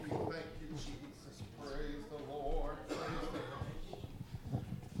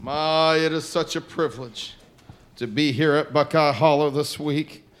It is such a privilege to be here at Buckeye Hollow this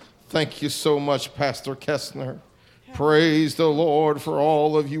week. Thank you so much, Pastor Kessner. Praise the Lord for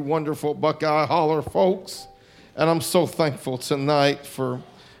all of you wonderful Buckeye Hollow folks. And I'm so thankful tonight for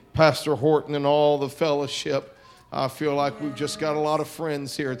Pastor Horton and all the fellowship. I feel like we've just got a lot of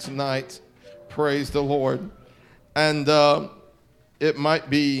friends here tonight. Praise the Lord. And it might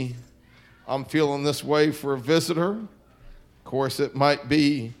be I'm feeling this way for a visitor. Of course, it might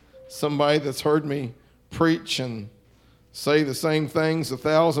be somebody that's heard me preach and say the same things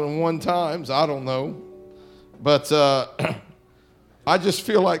 1,001 times. I don't know. But I just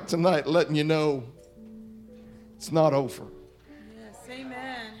feel like tonight letting you know it's not over. Yes,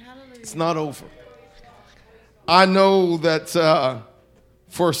 amen. Hallelujah. It's not over. I know that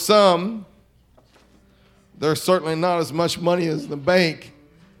for some, there's certainly not as much money as the bank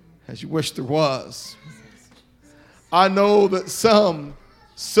as you wish there was. I know that some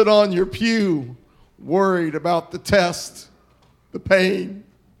sit on your pew worried about the test, the pain,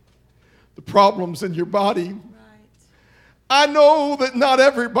 the problems in your body. Right. I know that not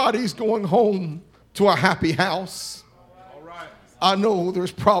everybody's going home to a happy house. All right. I know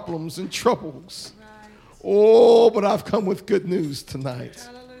there's problems and troubles. Right. Oh, but I've come with good news tonight.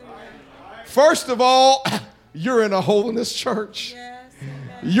 Hallelujah. First of all, you're in a holiness church. Yes,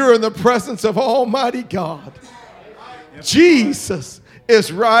 amen. You're in the presence of Almighty God. Jesus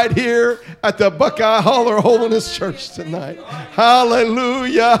is right here at the Buckeye Hollow Holiness Church tonight.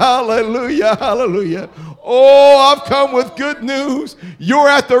 Hallelujah, hallelujah, hallelujah. Oh, I've come with good news. You're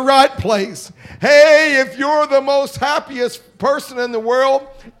at the right place. Hey, if you're the most happiest person in the world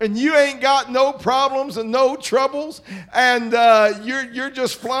and you ain't got no problems and no troubles and you're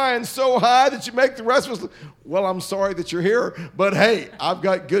just flying so high that you make the rest of us, well, I'm sorry that you're here, but hey, I've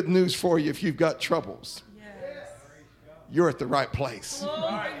got good news for you if you've got troubles. You're at the right place.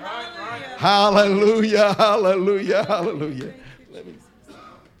 Glory, Hallelujah, hallelujah, hallelujah. Let me...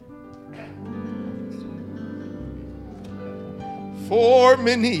 For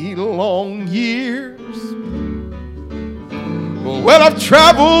many long years, well, I've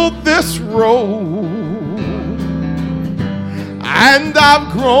traveled this road, and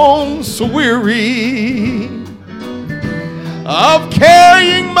I've grown so weary of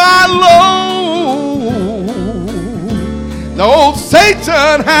carrying my load. No,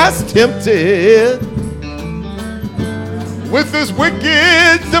 Satan has tempted with his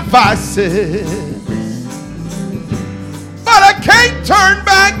wicked devices, but I can't turn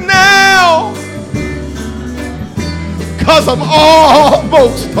back now, 'cause I'm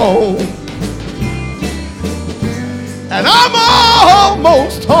almost home, and I'm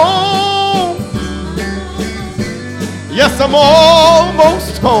almost home. Yes, I'm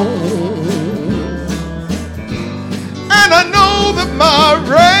almost home. And I know that my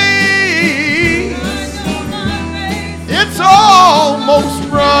race, it's almost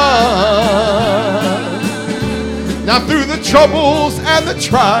run. Now through the troubles and the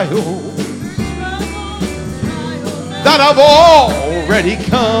trials that I've already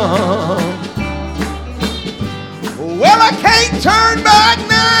come, well, I can't turn back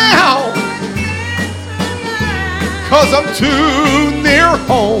now, 'cause I'm too near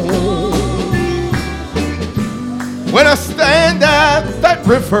home. When I stand at that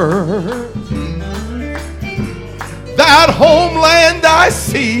river, that homeland I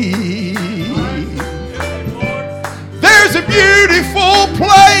see, there's a beautiful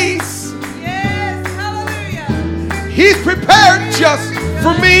place. Yes, hallelujah. He's prepared just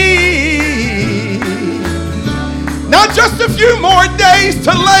for me. Now just a few more days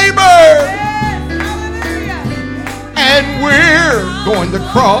to labor, Yes, hallelujah. and we're going to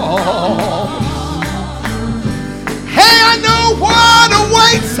cross. Hey, I know what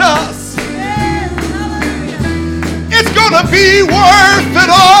awaits us. Yes, hallelujah. It's gonna be worth it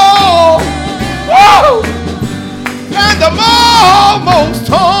all. Whoa! And I'm almost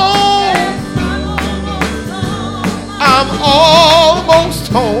home. I'm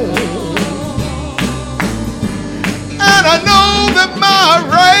almost home. And I know that my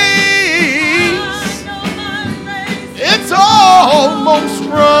race, it's almost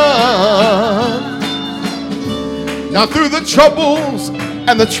run. Now through the troubles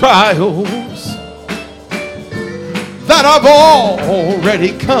and the trials that I've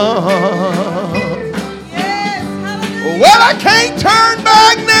already come, Yes, hallelujah. well, I can't turn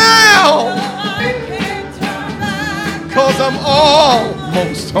back now, I can't turn back. 'cause I'm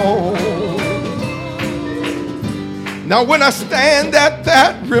almost home. Now when I stand at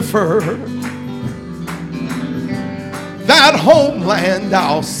that river, that homeland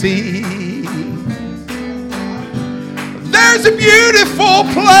I'll see, There's a beautiful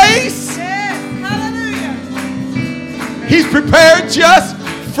place Yes. Hallelujah. He's prepared just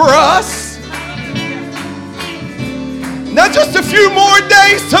for us. Now just a few more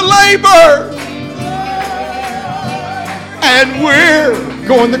days to labor, and we're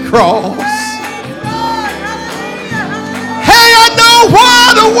going to cross. Hey, I know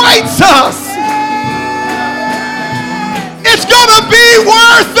what awaits us. It's going to be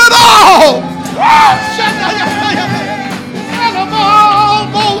worth it all. And I'm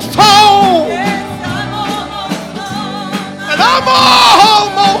almost home. And I'm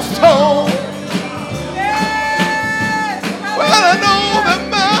almost home. Well, I know that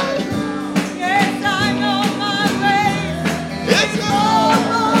it's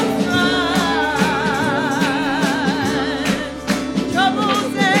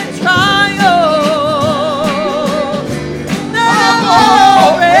Troubles and trials, they've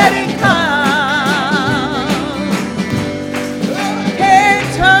already come. Can't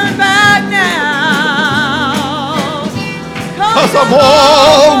turn back now, 'cause I'm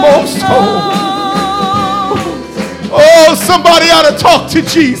almost home. Oh, somebody ought to talk to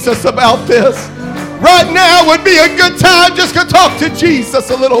Jesus about this. Right now would be a good time just to talk to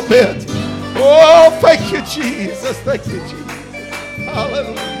Jesus a little bit. Oh, thank you, Jesus. Thank you, Jesus.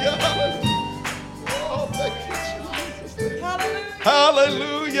 Hallelujah. Hallelujah. Oh, thank you, Jesus.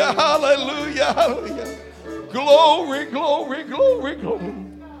 Hallelujah. Hallelujah. Hallelujah. Glory, glory, glory, glory.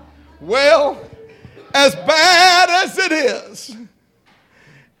 Well, as bad as it is,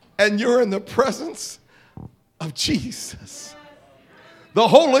 and you're in the presence of Jesus, the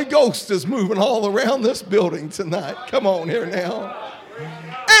Holy Ghost is moving all around this building tonight. Come on here now.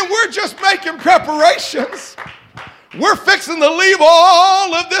 And we're just making preparations. We're fixing to leave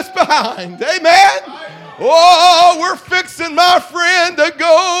all of this behind. Amen. Oh, we're fixing, my friend, to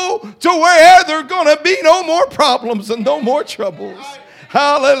go to where there are going to be no more problems and no more troubles.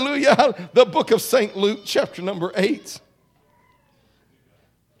 Hallelujah. The book of St. Luke, chapter number 8.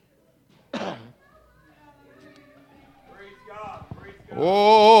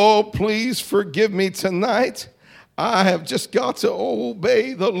 Oh, please forgive me tonight. I have just got to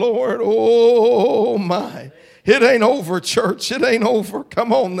obey the Lord. Oh, my. It ain't over, church. It ain't over.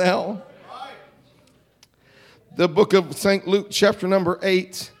 Come on now. The book of St. Luke, chapter number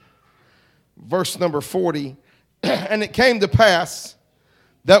 8, verse number 40. And it came to pass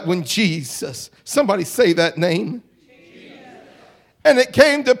that when Jesus, somebody say that name. Jesus. And it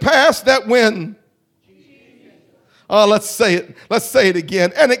came to pass that when, let's say it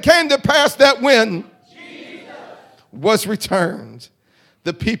again. And it came to pass that when Jesus was returned,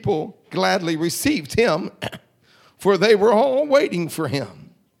 the people gladly received him, for they were all waiting for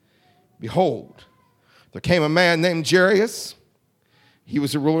him. Behold, there came a man named Jairus. He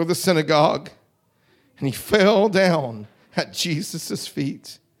was a ruler of the synagogue, and he fell down at Jesus'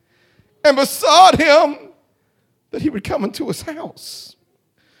 feet and besought him that he would come into his house.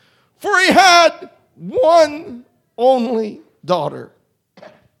 For he had one only daughter,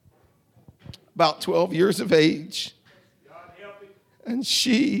 about 12 years of age, and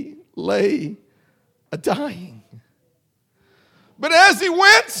she lay a-dying. But as he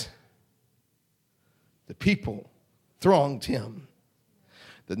went, the people thronged him.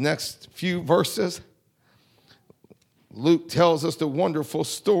 The next few verses, Luke tells us the wonderful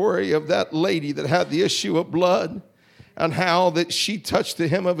story of that lady that had the issue of blood and how that she touched the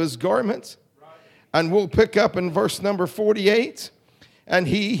hem of his garment. And we'll pick up in verse number 48. And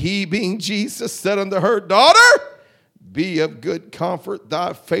he being Jesus, said unto her, Daughter, be of good comfort.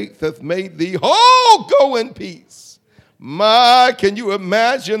 Thy faith hath made thee whole. Go in peace. My, can you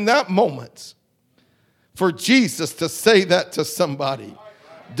imagine that moment for Jesus to say that to somebody?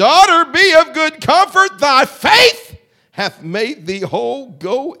 Daughter, be of good comfort. Thy faith hath made thee whole.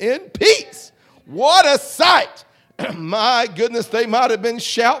 Go in peace. What a sight. My goodness, they might have been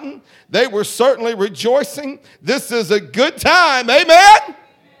shouting. They were certainly rejoicing. This is a good time. Amen?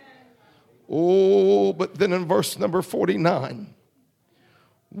 Oh, but then in verse number 49,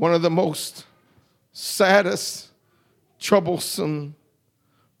 one of the most saddest, troublesome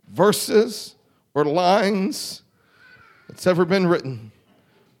verses or lines that's ever been written.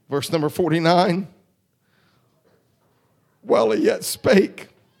 Verse number 49, while he yet spake,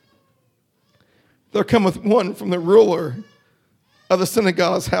 there cometh one from the ruler of the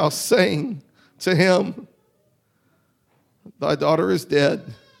synagogue's house, saying to him, Thy daughter is dead.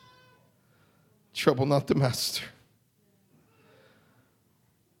 Trouble not the master.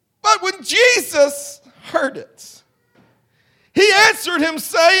 But when Jesus heard it, he answered him,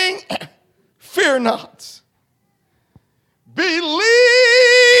 saying, Fear not.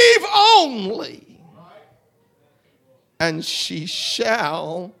 Believe only, and she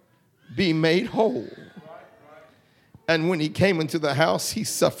shall be made whole. And when he came into the house, he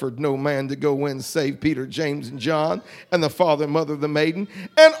suffered no man to go in save Peter, James, and John, and the father and mother of the maiden.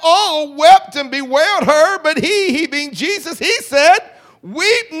 And all wept and bewailed her, but he being Jesus, he said,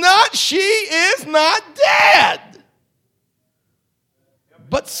 weep not, she is not dead,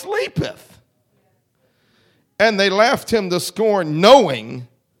 but sleepeth. And they laughed him to scorn, knowing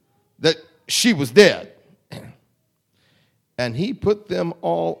that she was dead. And he put them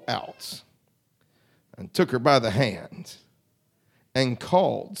all out and took her by the hand and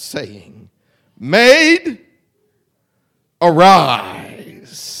called, saying, Maid,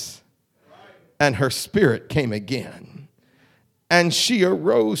 arise. And her spirit came again. And she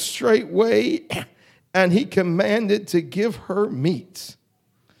arose straightway, and he commanded to give her meat.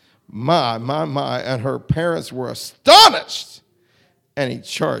 My. And her parents were astonished. And he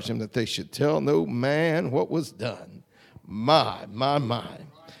charged them that they should tell no man what was done. My.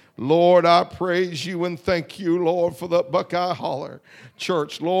 Lord, I praise you and thank you, Lord, for the Buckeye Holler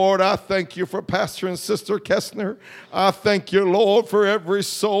Church. Lord, I thank you for Pastor and Sister Kessner. I thank you, Lord, for every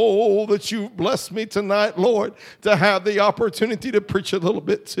soul that you've blessed me tonight, Lord, to have the opportunity to preach a little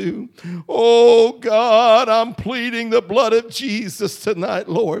bit to. Oh, God, I'm pleading the blood of Jesus tonight,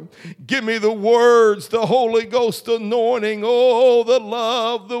 Lord. Give me the words, the Holy Ghost anointing, oh, the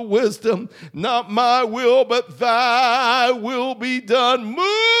love, the wisdom. Not my will, but thy will be done. Move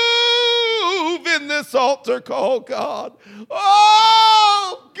in this altar call, God.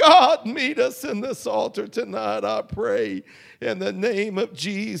 Oh, God, meet us in this altar tonight, I pray. In the name of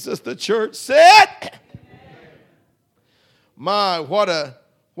Jesus, the church said, my, what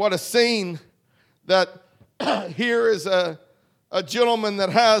a scene that here is a gentleman that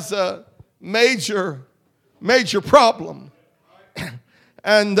has a major problem.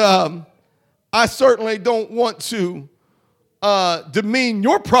 And I certainly don't want to demean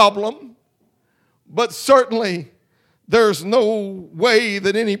your problem, but certainly there's no way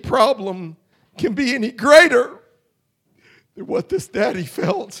that any problem can be any greater than what this daddy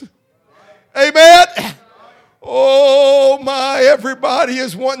felt. Amen. Oh my, everybody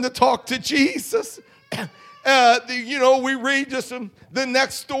is wanting to talk to Jesus. We read just the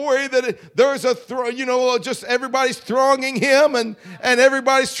next story that there's just everybody's thronging him and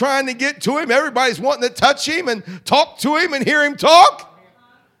everybody's trying to get to him. Everybody's wanting to touch him and talk to him and hear him talk.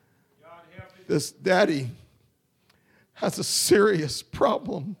 This daddy has a serious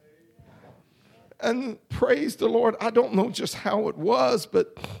problem. And praise the Lord, I don't know just how it was,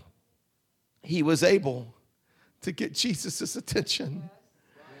 but he was able to get Jesus' attention.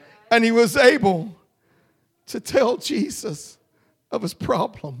 And he was able to tell Jesus of his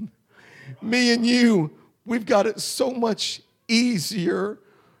problem. Me and you, we've got it so much easier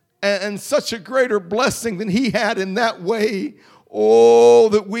and such a greater blessing than he had in that way. Oh,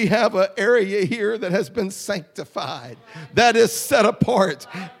 that we have an area here that has been sanctified, that is set apart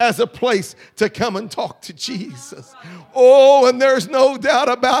as a place to come and talk to Jesus. Oh, and there's no doubt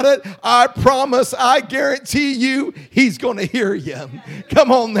about it. I promise, I guarantee you, he's going to hear you.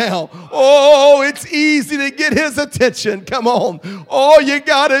 Come on now. Oh, it's easy to get his attention. Come on. All you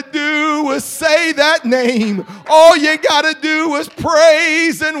got to do is say that name. All you got to do is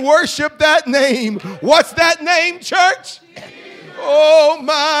praise and worship that name. What's that name, church? Oh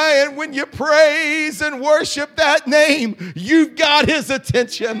my, and when you praise and worship that name, you've got his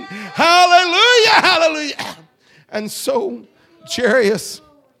attention. Hallelujah, hallelujah. And so Jairus,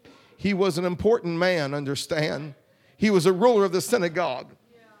 he was an important man, understand. He was a ruler of the synagogue.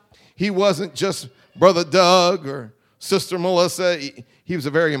 He wasn't just Brother Doug or Sister Melissa. He was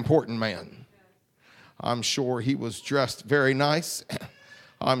a very important man. I'm sure he was dressed very nice.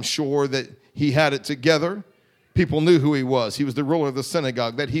 I'm sure that he had it together. People knew who he was. He was the ruler of the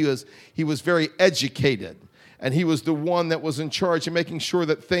synagogue, that he was very educated. And he was the one that was in charge of making sure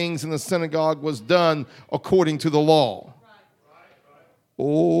that things in the synagogue was done according to the law.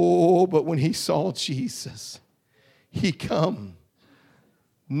 Oh, but when he saw Jesus, he come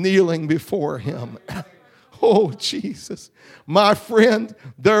kneeling before him. Oh, Jesus. My friend,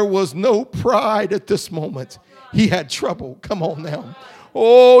 there was no pride at this moment. He had trouble. Come on now.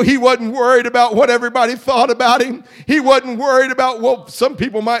 Oh, he wasn't worried about what everybody thought about him. He wasn't worried about what some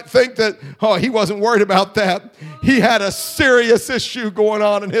people might think that, he wasn't worried about that. He had a serious issue going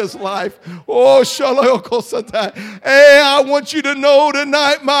on in his life. Oh, hey, I want you to know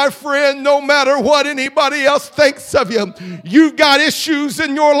tonight, my friend, no matter what anybody else thinks of you, you've got issues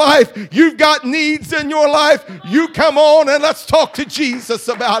in your life. You've got needs in your life. You come on and let's talk to Jesus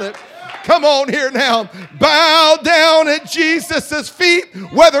about it. Come on here now. Bow down at Jesus' feet.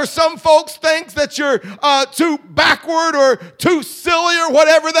 Whether some folks think that you're too backward or too silly or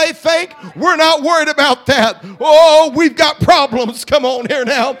whatever they think, we're not worried about that. Oh, we've got problems. Come on here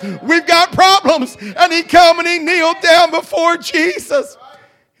now. We've got problems. And he come and he kneeled down before Jesus.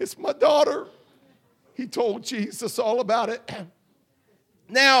 It's my daughter. He told Jesus all about it.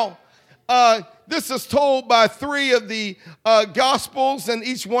 Now, this is told by 3 of the Gospels, and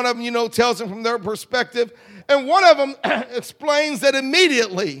each one of them, tells them from their perspective. And one of them explains that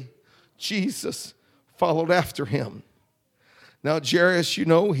immediately Jesus followed after him. Now, Jairus,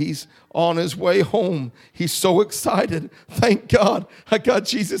 he's on his way home. He's so excited. Thank God I got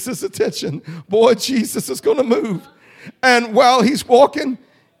Jesus' attention. Boy, Jesus is going to move. And while he's walking,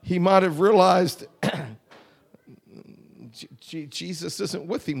 he might have realized Jesus isn't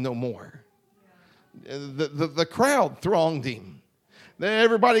with him no more. The crowd thronged him.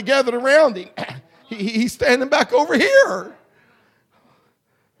 Everybody gathered around him. He's standing back over here.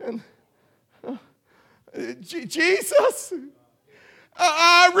 And Jesus,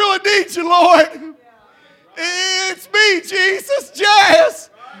 I really need you, Lord. It's me, Jesus, Jairus.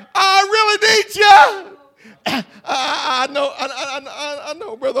 I really need you. I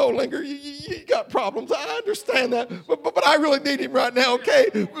know, Brother Olinger, you got problems. I understand that, but I really need him right now.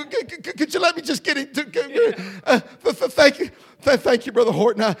 Okay, could you let me just get him? Thank you, Brother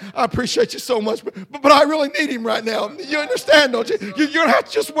Horton. I appreciate you so much, but I really need him right now. You understand, don't you? You're gonna have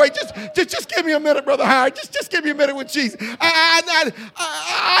to just wait. Just give me a minute, Brother Howard. Just give me a minute with Jesus.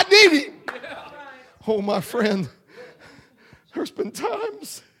 I need him. Oh, my friend, there's been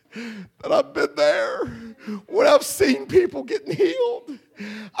times that I've been there when I've seen people getting healed.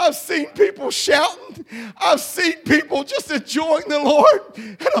 I've seen people shouting. I've seen people just enjoying the Lord.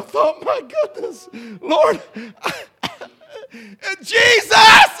 And I thought, my goodness, Lord, Jesus,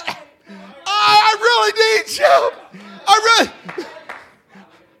 I really need you.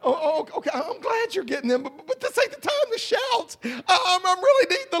 Okay, I'm glad you're getting them, but this ain't the time to shout. I'm really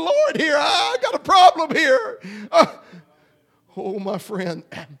needing the Lord here. I got a problem here. Oh, my friend.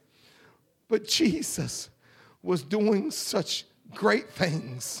 But Jesus was doing such great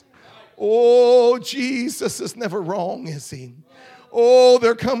things. Oh, Jesus is never wrong, is he? Oh,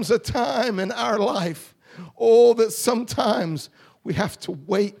 there comes a time in our life, that sometimes we have to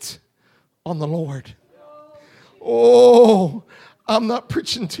wait on the Lord. Oh, I'm not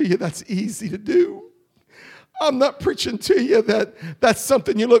preaching to you that's easy to do. I'm not preaching to you that that's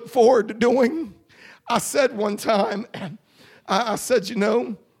something you look forward to doing. I said one time, I said,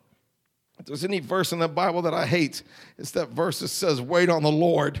 if there's any verse in the Bible that I hate, it's that verse that says, wait on the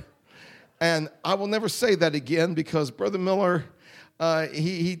Lord. And I will never say that again because Brother Miller,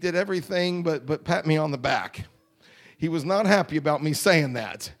 he did everything but pat me on the back. He was not happy about me saying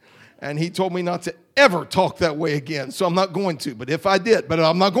that. And he told me not to ever talk that way again. So I'm not going to. But if I did, but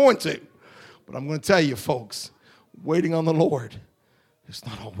I'm not going to. But I'm going to tell you, folks, waiting on the Lord is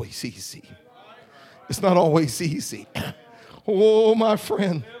not always easy. It's not always easy. Oh, my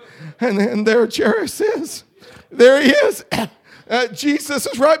friend. And there Jairus is. There he is. Jesus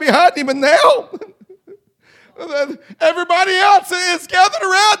is right behind him. And now everybody else is gathered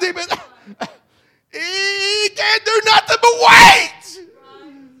around him. And he can't do nothing but wait.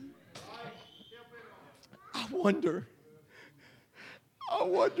 I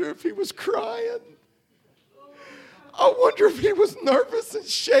wonder if he was crying. I wonder if he was nervous and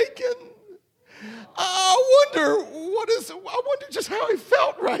shaken. I wonder just how he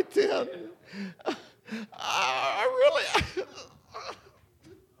felt right then.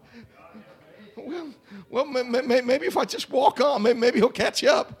 Well, maybe if I just walk on, maybe he'll catch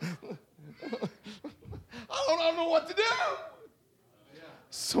up. I don't know what to do.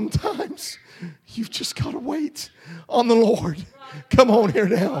 Sometimes you've just got to wait on the Lord. Come on here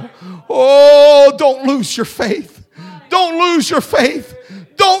now. Oh, don't lose your faith. Don't lose your faith.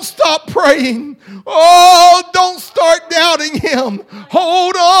 Don't stop praying. Oh, don't start doubting him.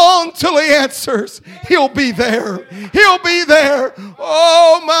 Hold on till he answers. He'll be there. He'll be there.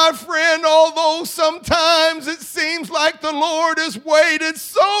 Oh, my friend, although sometimes it seems like the Lord has waited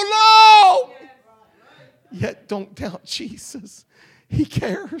so long, yet don't doubt Jesus. He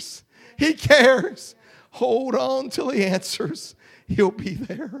cares. He cares. Hold on till he answers. He'll be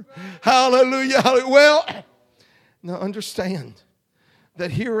there. Hallelujah. Well, now understand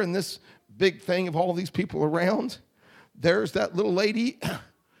that here in this big thing of all these people around, there's that little lady.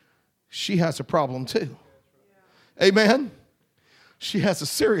 She has a problem too. Amen. She has a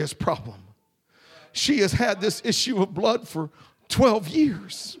serious problem. She has had this issue of blood for 12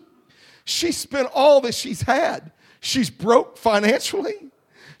 years. She spent all that she's had. She's broke financially.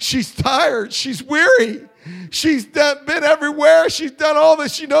 She's tired. She's weary. She's been everywhere. She's done all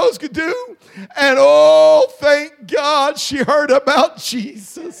that she knows could do. And oh, thank God she heard about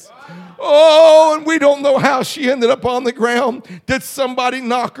Jesus. Oh, and we don't know how she ended up on the ground. Did somebody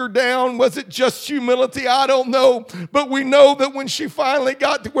knock her down? Was it just humility? I don't know. But we know that when she finally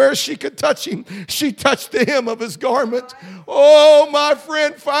got to where she could touch him, she touched the hem of his garment. Oh, my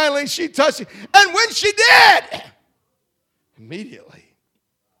friend, finally she touched him. And when she did, immediately,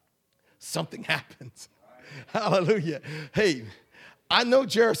 something happens. Hallelujah. Hey, I know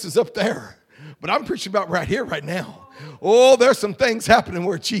Jairus is up there, but I'm preaching about right here, right now. Oh, there's some things happening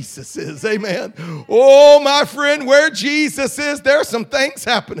where Jesus is. Amen. Oh, my friend, where Jesus is, there's some things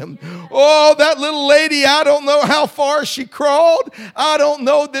happening. Oh, that little lady, I don't know how far she crawled. I don't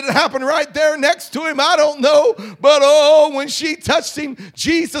know. Did it happen right there next to him? I don't know. But oh, when she touched him,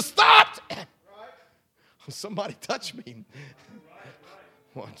 Jesus stopped. Somebody touch me.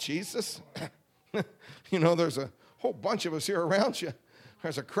 Well, Jesus, you know, there's a whole bunch of us here around you.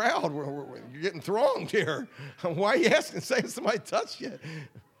 There's a crowd where you're getting thronged here. Why are you asking, saying somebody touched you?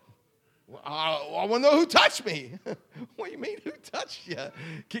 Well, I want to know who touched me. What do you mean, who touched you?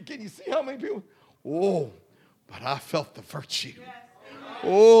 Can you see how many people? Oh, but I felt the virtue.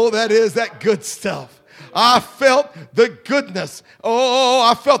 Oh, that is that good stuff. I felt the goodness. Oh,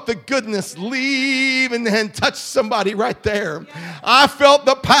 I felt the goodness leave and touch somebody right there. I felt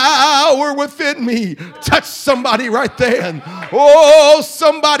the power within me touch somebody right there. Oh,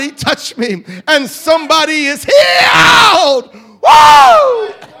 somebody touched me and somebody is healed.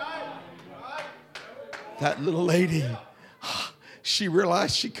 Woo! That little lady, she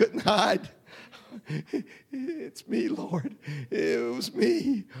realized she couldn't hide. It's me, Lord. It was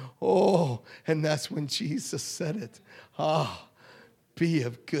me. Oh, and that's when Jesus said it. Be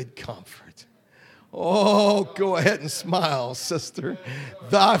of good comfort. Oh, go ahead and smile, sister.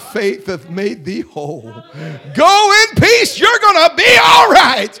 Thy faith hath made thee whole. Go in peace. You're going to be all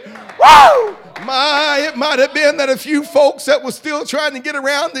right. Woo! It might have been that a few folks that were still trying to get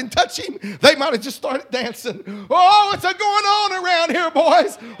around and touch him, they might have just started dancing. Oh, what's going on around here,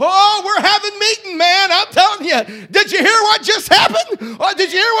 boys? Oh, we're having meeting, man. I'm telling you. Did you hear what just happened? Or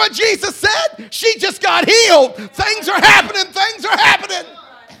did you hear what Jesus said? She just got healed. Things are happening. Things are happening.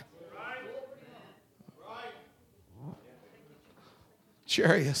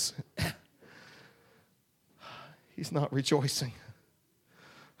 Jairus, he's not rejoicing.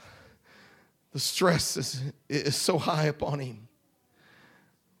 The stress is so high upon him.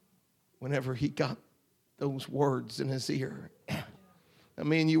 Whenever he got those words in his ear. I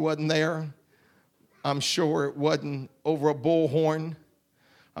mean, you wasn't there. I'm sure it wasn't over a bullhorn.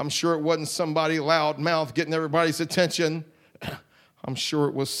 I'm sure it wasn't somebody loud mouth getting everybody's attention. I'm sure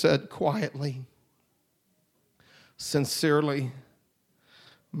it was said quietly, sincerely.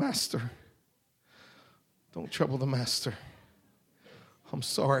 Master, don't trouble the master. I'm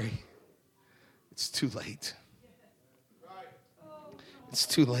sorry. It's too late. It's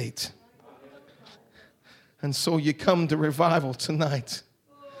too late. And so you come to revival tonight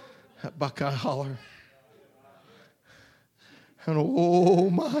at Buckeye Holler. And oh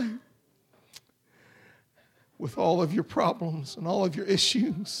my, with all of your problems and all of your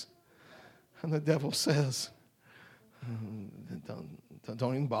issues, and the devil says,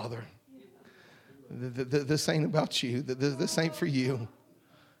 don't even bother. This ain't about you. This ain't for you.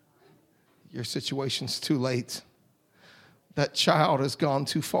 Your situation's too late. That child has gone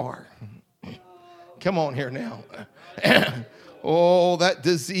too far. Come on here now. Oh, that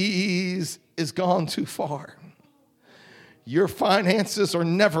disease is gone too far. Your finances are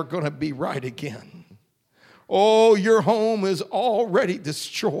never going to be right again. Oh, your home is already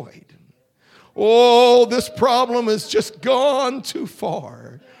destroyed. Oh, this problem has just gone too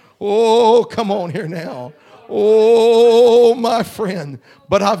far. Oh, come on here now. Oh, my friend,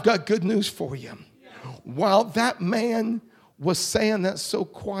 but I've got good news for you. While that man was saying that so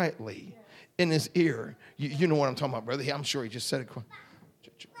quietly in his ear, you know what I'm talking about, brother. I'm sure he just said it quietly.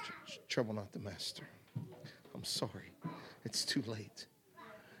 Trouble not the master. I'm sorry. It's too late.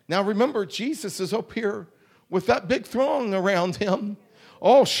 Now remember, Jesus is up here with that big throng around him.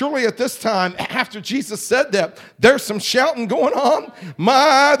 Oh, surely at this time, after Jesus said that, there's some shouting going on.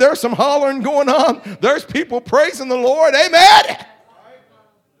 There's some hollering going on. There's people praising the Lord. Amen.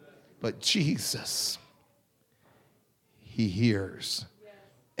 But Jesus, he hears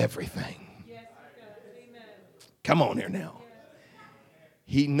everything. Come on here now.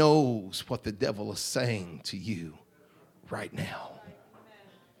 He knows what the devil is saying to you right now.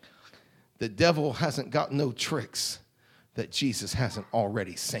 The devil hasn't got no tricks that Jesus hasn't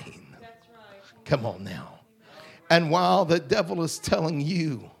already seen. Come on now. And while the devil is telling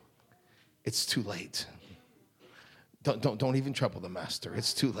you it's too late, don't even trouble the master.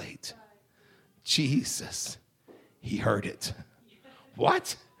 It's too late. Jesus, he heard it.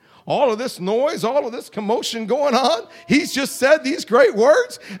 What? All of this noise, all of this commotion going on. He's just said these great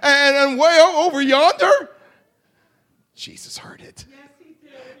words, and way over yonder, Jesus heard it.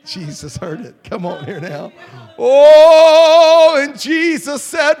 Jesus heard it. Come on here now. Oh, and Jesus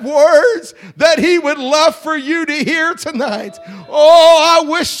said words that he would love for you to hear tonight. Oh, I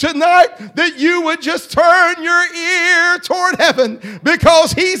wish tonight that you would just turn your ear toward heaven,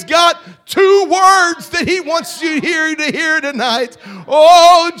 because he's got 2 words that he wants you to hear tonight.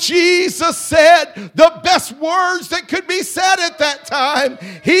 Oh, Jesus said the best words that could be said at that time.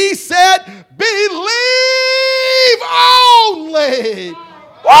 He said, believe only.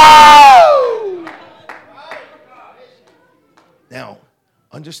 Woo! Now,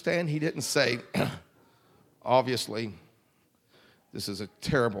 understand he didn't say, obviously, this is a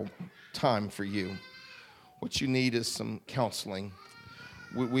terrible time for you. What you need is some counseling.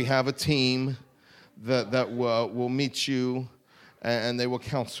 We have a team that will meet you, and they will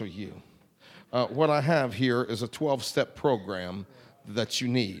counsel you. What I have here is a 12-step program that you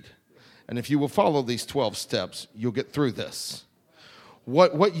need. And if you will follow these 12 steps, you'll get through this.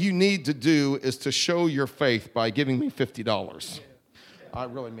 What you need to do is to show your faith by giving me $50. I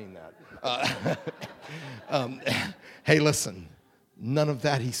really mean that. Hey, listen, none of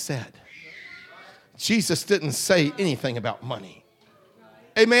that he said. Jesus didn't say anything about money.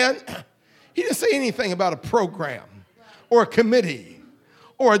 Amen? He didn't say anything about a program or a committee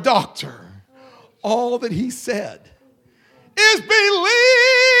or a doctor. All that he said is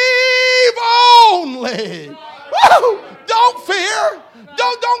believe only. Woo! Don't fear.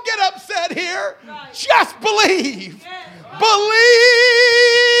 Don't get upset here. Just believe.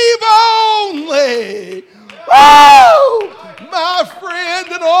 Believe only. Woo! My friend,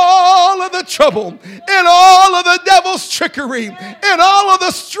 in all of the trouble, in all of the devil's trickery, in all of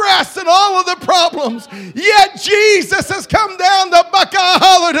the stress and all of the problems, yet Jesus has come down to Buckeye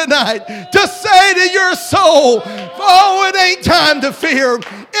Holler tonight to say to your soul, oh, it ain't time to fear.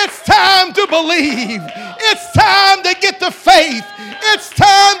 It's time to believe. It's time to get the faith. It's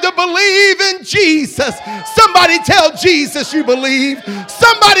time to believe in Jesus. Somebody tell Jesus you believe.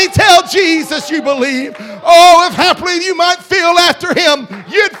 Somebody tell Jesus you believe. Oh, if happily you might feel after him,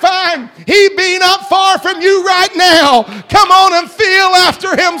 you'd find he be not far from you right now. Come on and feel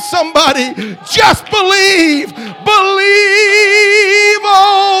after him, somebody. Just believe. Believe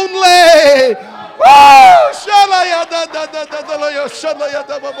only. Woo!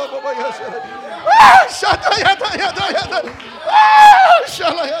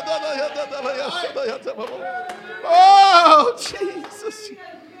 Oh, Jesus.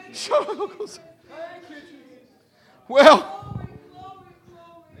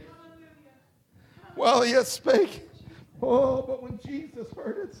 Well, he had spake. Oh, but when Jesus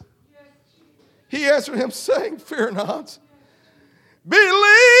heard it, he answered him, saying, fear not.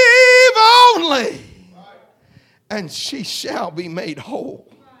 Believe only, and she shall be made whole.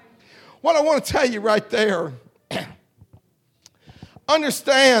 What I want to tell you right there,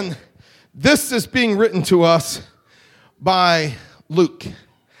 understand this is being written to us by Luke.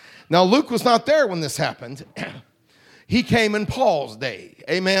 Now, Luke was not there when this happened. He came in Paul's day.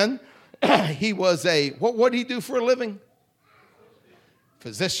 Amen. He was what did he do for a living?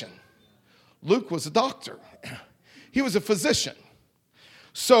 Physician. Luke was a doctor. He was a physician.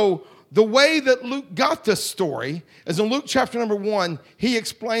 So the way that Luke got this story is in Luke chapter number 1, he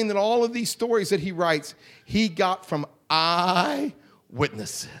explained that all of these stories that he writes, he got from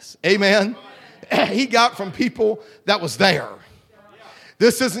eyewitnesses. Amen? He got from people that was there.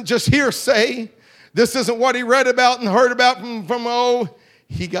 This isn't just hearsay. This isn't what he read about and heard about from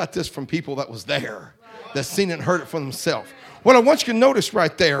he got this from people that was there, that seen it and heard it for themselves. What I want you to notice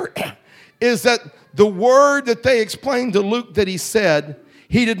right there is that the word that they explained to Luke that he said,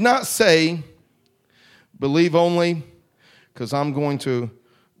 he did not say, believe only because I'm going to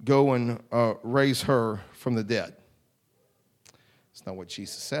go and raise her from the dead. That's not what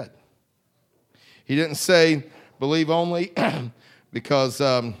Jesus said. He didn't say, believe only because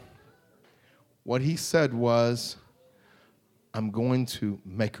what he said was, I'm going to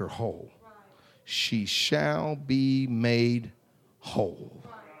make her whole. She shall be made whole.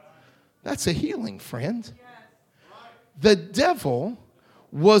 That's a healing, friend. The devil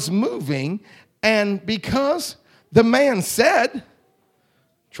was moving, and because the man said,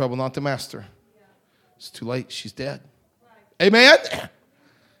 trouble not the master. It's too late. She's dead. Amen?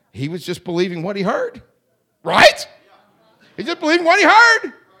 He was just believing what he heard. Right? He just believing what he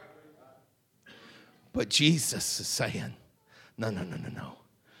heard. But Jesus is saying, no.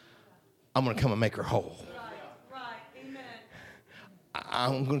 I'm going to come and make her whole. Right. Amen.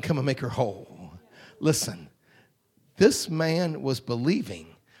 I'm going to come and make her whole. Listen, this man was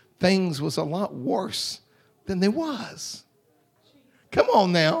believing things was a lot worse than they was. Come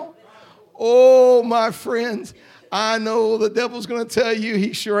on now. Oh, my friends, I know the devil's going to tell you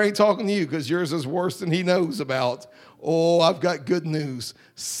he sure ain't talking to you because yours is worse than he knows about. Oh, I've got good news.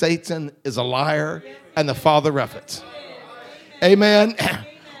 Satan is a liar and the father of it. Amen.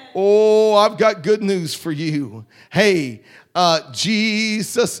 Oh, I've got good news for you. Hey,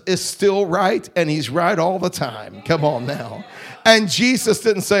 Jesus is still right, and he's right all the time. Come on now. And Jesus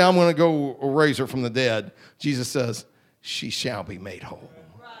didn't say, I'm going to go raise her from the dead. Jesus says, she shall be made whole.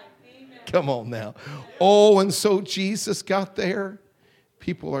 Come on now. Oh, and so Jesus got there.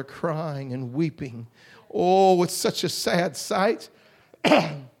 People are crying and weeping. Oh, it's such a sad sight.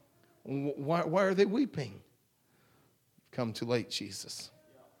 Why are they weeping? Come too late, Jesus.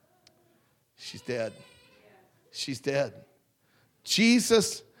 She's dead. She's dead.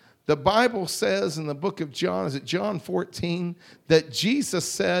 Jesus, the Bible says in the book of John, is it John 14, that Jesus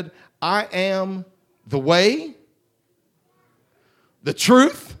said, I am the way, the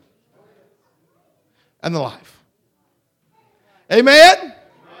truth, and the life. Amen?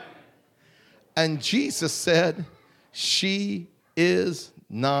 And Jesus said, she is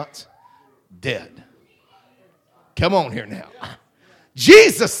not dead. Come on here now.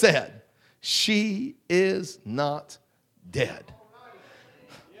 Jesus said, she is not dead.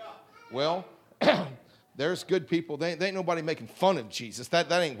 Well, there's good people. They ain't nobody making fun of Jesus.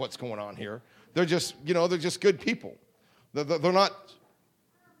 That ain't what's going on here. They're just, they're just good people. They're not,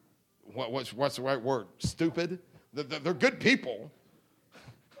 what's the right word? Stupid. They're good people.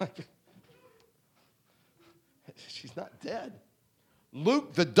 She's not dead.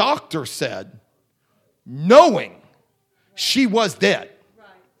 Luke, the doctor, said, knowing she was dead.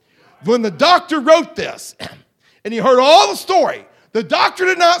 When the doctor wrote this, and he heard all the story, the doctor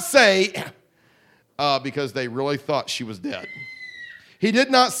did not say, because they really thought she was dead. He did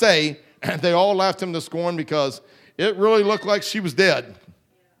not say, they all laughed him to scorn because it really looked like she was dead.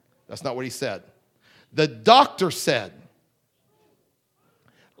 That's not what he said. The doctor said,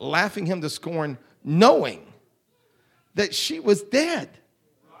 laughing him to scorn, knowing that she was dead.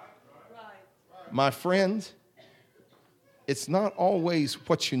 My friend, it's not always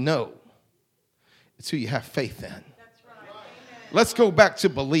what you know. It's who you have faith in. Let's go back to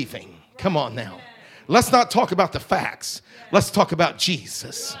believing. Come on now. Let's not talk about the facts. Let's talk about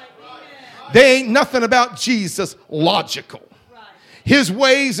Jesus. There ain't nothing about Jesus logical. His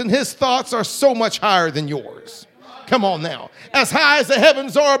ways and his thoughts are so much higher than yours. Come on now. As high as the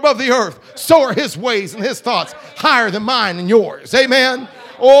heavens are above the earth, so are his ways and his thoughts higher than mine and yours. Amen.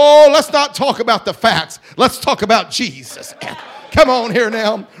 Oh, let's not talk about the facts. Let's talk about Jesus. Come on here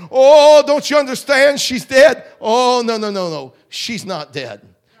now. Oh, don't you understand? She's dead. Oh, no. She's not dead.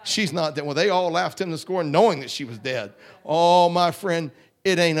 She's not dead. Well, they all laughed him to scorn knowing that she was dead. Oh, my friend,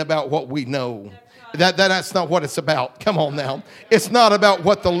 it ain't about what we know. That's not what it's about. Come on now. It's not about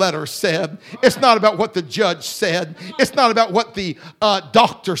what the letter said. It's not about what the judge said. It's not about what the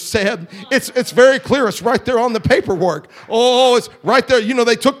doctor said. It's very clear. It's right there on the paperwork. Oh, it's right there.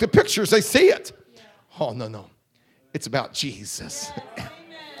 They took the pictures. They see it. Oh, no. It's about Jesus.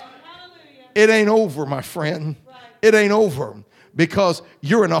 It ain't over, my friend. It ain't over because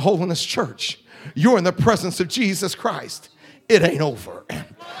you're in a holiness church. You're in the presence of Jesus Christ. It ain't over.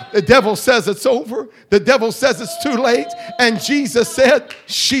 The devil says it's over. The devil says it's too late. And Jesus said,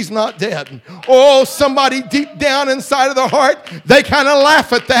 she's not dead. Oh, somebody deep down inside of their heart, they kind of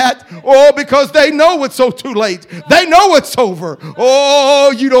laugh at that. Oh, because they know it's so too late. They know it's over.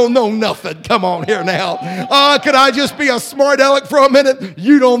 Oh, you don't know nothing. Come on here now. Could I just be a smart aleck for a minute?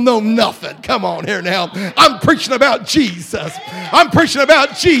 You don't know nothing. Come on here now. I'm preaching about Jesus. I'm preaching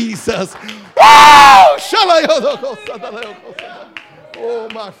about Jesus. Oh, oh,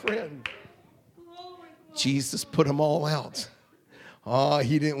 my friend. Jesus put them all out. Oh,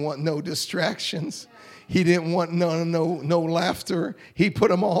 he didn't want no distractions. He didn't want no laughter. He put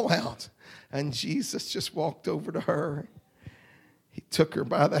them all out. And Jesus just walked over to her. He took her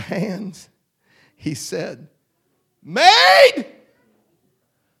by the hands. He said, maid,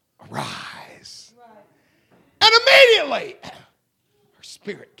 arise. And immediately, her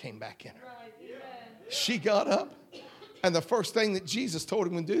spirit came back in her. She got up, and the first thing that Jesus told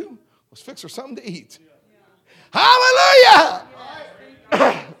him to do was fix her something to eat. Hallelujah!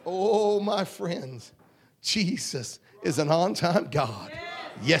 Oh, my friends, Jesus is an on-time God.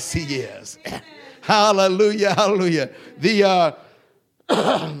 Yes, he is. Hallelujah, hallelujah.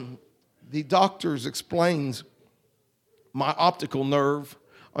 the doctors explains my optical nerve.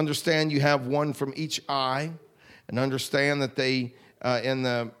 Understand you have one from each eye, and understand that they, in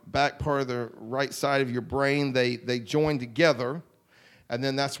the back part of the right side of your brain, they join together, and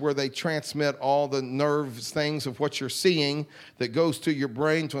then that's where they transmit all the nerves, things of what you're seeing that goes to your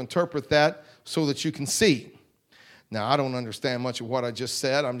brain to interpret that so that you can see. Now, I don't understand much of what I just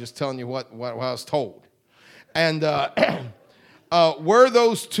said. I'm just telling you what I was told. And where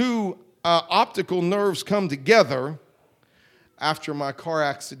those two optical nerves come together, after my car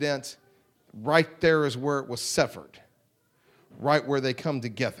accident, right there is where it was severed, right where they come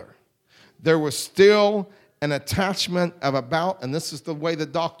together. There was still an attachment of about, and this is the way the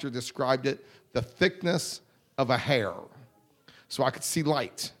doctor described it, the thickness of a hair. So I could see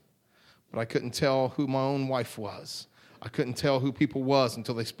light, but I couldn't tell who my own wife was. I couldn't tell who people was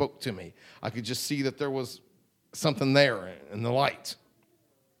until they spoke to me. I could just see that there was something there in the light.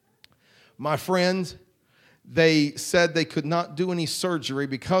 My friend, they said they could not do any surgery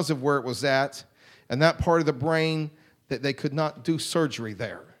because of where it was at, and that part of the brain, that they could not do surgery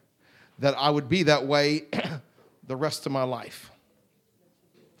there, that I would be that way the rest of my life.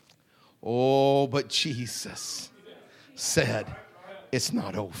 Oh, but Jesus said, it's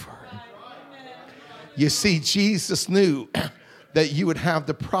not over. You see, Jesus knew that you would have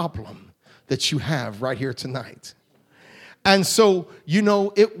the problem that you have right here tonight. And so, you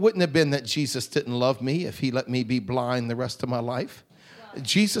know, it wouldn't have been that Jesus didn't love me if he let me be blind the rest of my life.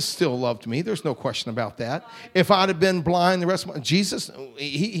 Jesus still loved me. There's no question about that. If I'd have been blind the rest of my Jesus,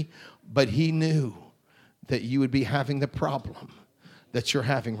 but he knew that you would be having the problem that you're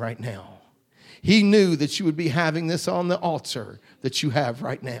having right now. He knew that you would be having this on the altar that you have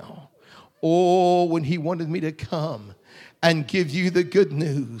right now. Oh, when he wanted me to come and give you the good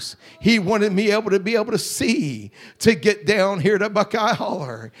news. He wanted me able to see, to get down here to Buckeye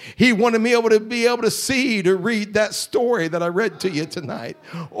Holler. He wanted me able to see, to read that story that I read to you tonight.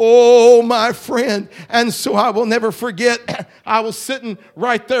 Oh, my friend. And so I will never forget, I was sitting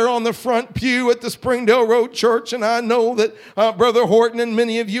right there on the front pew at the Springdale Road Church, and I know that Brother Horton and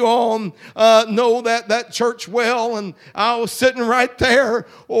many of you all know that church well, and I was sitting right there.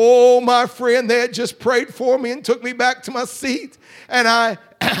 Oh, my friend, they had just prayed for me and took me back to my seat, and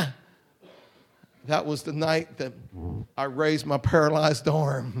that was the night that I raised my paralyzed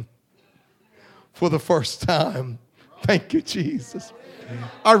arm for the first time. Thank you, Jesus.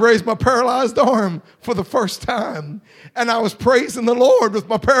 I raised my paralyzed arm for the first time, and I was praising the Lord with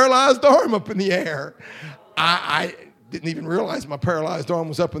my paralyzed arm up in the air. I didn't even realize my paralyzed arm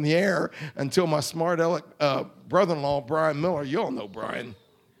was up in the air until my smart aleck brother-in-law, Brian Miller, you all know Brian,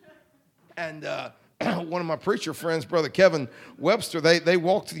 and one of my preacher friends, Brother Kevin Webster, they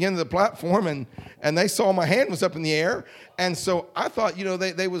walked to the end of the platform, and they saw my hand was up in the air. And so I thought, you know,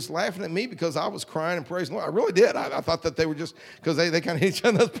 they was laughing at me because I was crying and praising the Lord. I really did. I thought that they were just, because they kind of hit each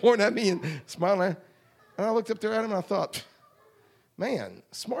other, pointing at me and smiling. And I looked up there at him, and I thought, man,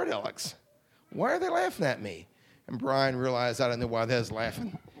 smart Alex, why are they laughing at me? And Brian realized I didn't know why they was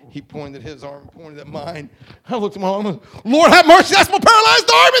laughing. He pointed his arm, pointed at mine. I looked at my arm, Lord have mercy, that's my paralyzed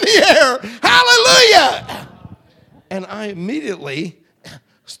arm in the air. Hallelujah. And I immediately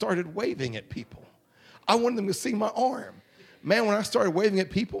started waving at people. I wanted them to see my arm. Man, when I started waving at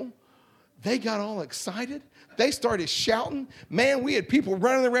people, they got all excited. They started shouting. Man, we had people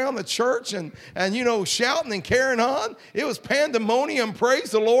running around the church and you know, shouting and carrying on. It was pandemonium,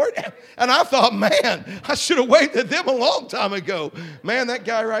 praise the Lord. And I thought, man, I should have waved at them a long time ago. Man, that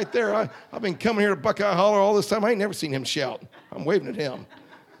guy right there, I've been coming here to Buckeye Holler all this time. I ain't never seen him shout. I'm waving at him.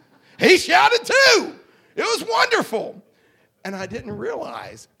 He shouted too. It was wonderful. And I didn't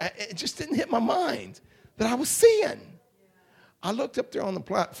realize, it just didn't hit my mind that I was seeing. I looked up there on the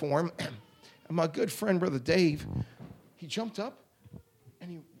platform, and my good friend, Brother Dave, he jumped up,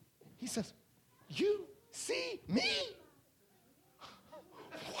 and he says, you see me?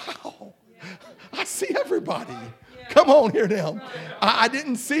 Wow. I see everybody. Come on here now. I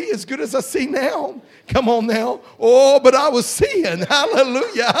didn't see as good as I see now. Come on now. Oh, but I was seeing.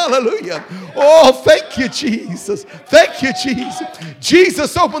 Hallelujah, hallelujah. Oh, thank you, Jesus. Thank you, Jesus.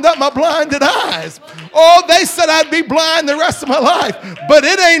 Jesus opened up my blinded eyes. Oh, they said I'd be blind the rest of my life, but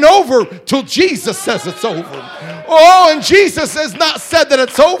it ain't over till Jesus says it's over. Oh, and Jesus has not said that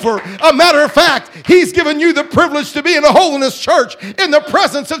it's over. A matter of fact, he's given you the privilege to be in a holiness church in the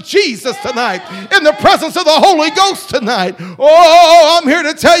presence of Jesus tonight, in the presence of the Holy Ghost tonight. Oh, I'm here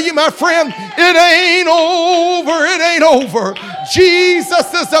to tell you, my friend, it ain't over. It ain't over.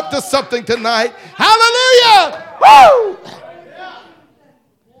 Jesus is up to something tonight. Hallelujah. Woo!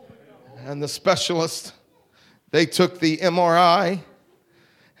 And the specialist, they took the MRI,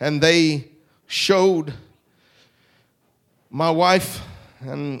 and they showed my wife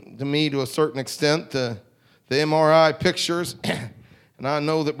and to me to a certain extent the MRI pictures. And I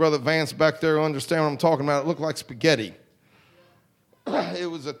know that Brother Vance back there will understand what I'm talking about. It looked like spaghetti. It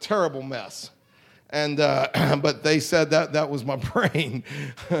was a terrible mess. And but they said that was my brain,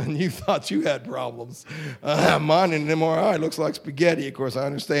 and you thought you had problems. Mine in an MRI looks like spaghetti. Of course, I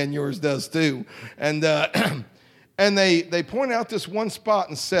understand yours does too. And and they pointed out this one spot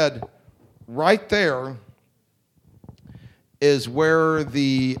and said, right there is where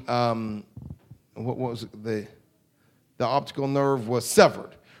the what was it? The optical nerve was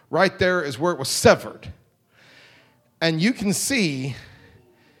severed. Right there is where it was severed. And you can see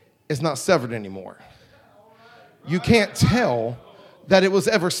it's not severed anymore. You can't tell that it was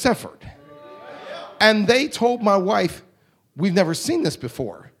ever severed. And they told my wife, we've never seen this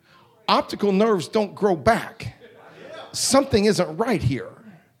before. Optical nerves don't grow back. Something isn't right here.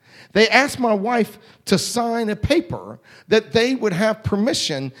 They asked my wife to sign a paper that they would have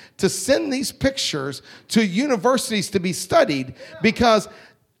permission to send these pictures to universities to be studied, because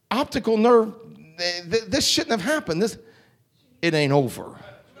optical nerve, this shouldn't have happened. It ain't over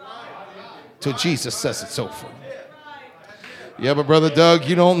till Jesus says it's over. Yeah, but Brother Doug,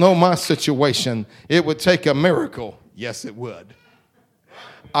 you don't know my situation. It would take a miracle. Yes, it would.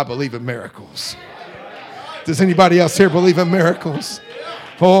 I believe in miracles. Does anybody else here believe in miracles?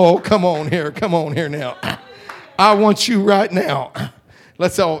 Oh, come on here now. I want you right now.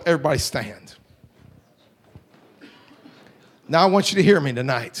 Let's everybody stand. Now I want you to hear me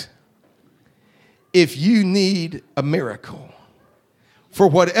tonight. If you need a miracle for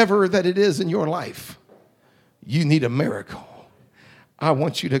whatever that it is in your life, you need a miracle. I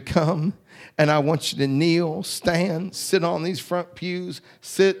want you to come, and I want you to kneel, stand, sit on these front pews,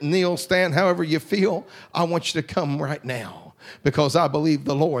 sit, kneel, stand, however you feel. I want you to come right now, because I believe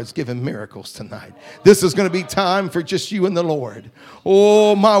the Lord's giving miracles tonight. This is going to be time for just you and the Lord.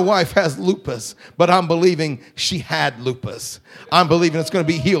 Oh, my wife has lupus, but I'm believing she had lupus. I'm believing it's going to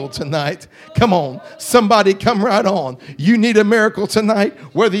be healed tonight. Come on, somebody come right on. You need a miracle tonight,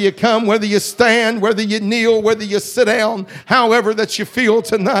 whether you come, whether you stand, whether you kneel, whether you sit down, however that you feel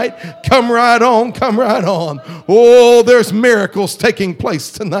tonight. Come right on, come right on. Oh, there's miracles taking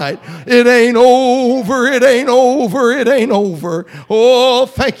place tonight. It ain't over, it ain't over, it ain't over. Oh,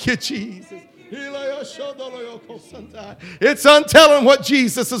 thank you, Jesus. It's untelling what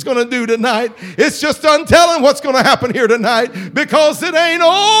Jesus is going to do tonight. It's just untelling what's going to happen here tonight, because it ain't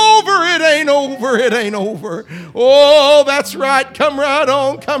over, it ain't over, it ain't over. Oh, that's right. Come right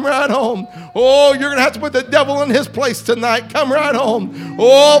on, come right on. Oh, you're going to have to put the devil in his place tonight. Come right on.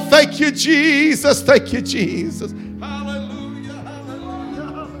 Oh, thank you, Jesus. Thank you, Jesus. Hallelujah.